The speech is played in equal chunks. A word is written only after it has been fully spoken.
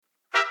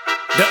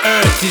The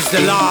earth is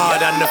the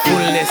Lord and the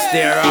fullness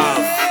thereof,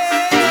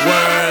 the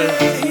world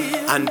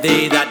and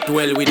they that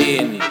dwell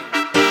within.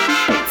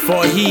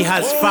 For he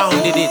has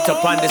founded it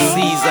upon the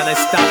seas and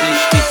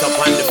established it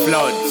upon the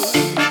floods.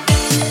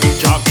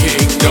 Your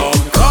kingdom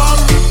come,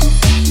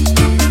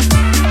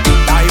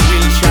 thy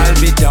will shall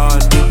be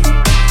done,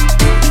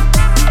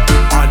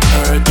 on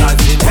earth as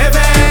in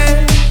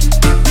heaven.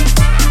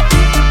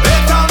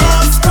 Better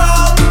must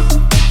come,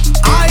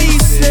 I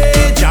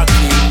say, your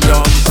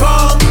kingdom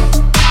come,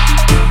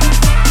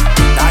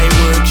 thy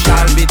work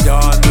shall be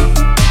done,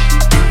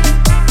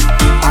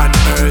 on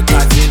earth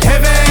as in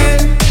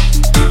heaven.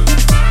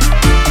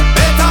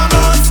 Better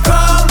must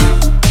come,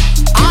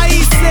 I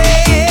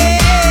say.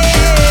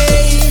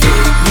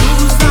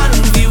 News and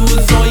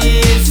views, oh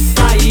yes,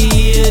 I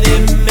hear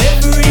them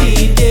every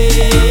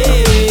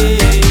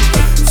day.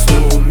 So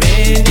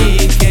many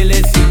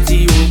careless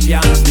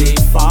Ethiopians, they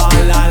fall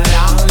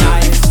along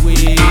life's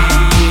way.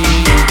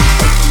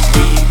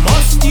 We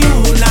must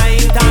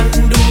unite and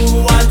do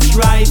what's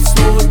right,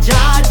 so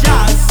Jah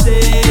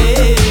say.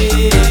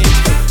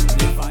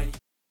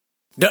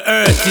 The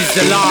earth is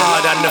the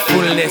Lord and the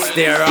fullness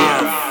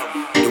thereof,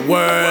 the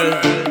world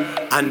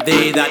and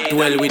they that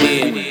dwell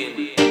within.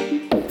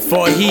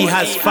 For he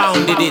has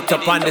founded it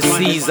upon the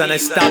seas and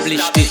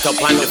established it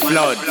upon the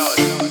floods.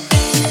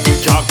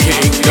 Your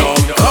kingdom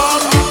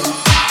come,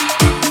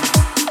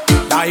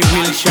 thy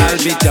will shall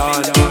be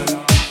done,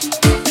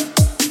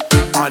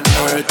 on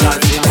earth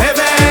as in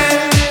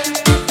heaven.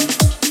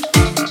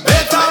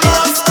 Better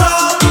must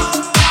come,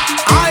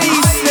 I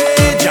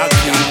say, your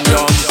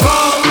kingdom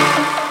come,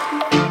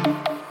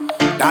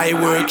 thy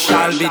work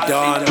shall be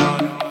done,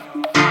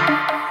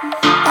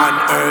 on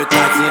earth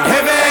as in heaven.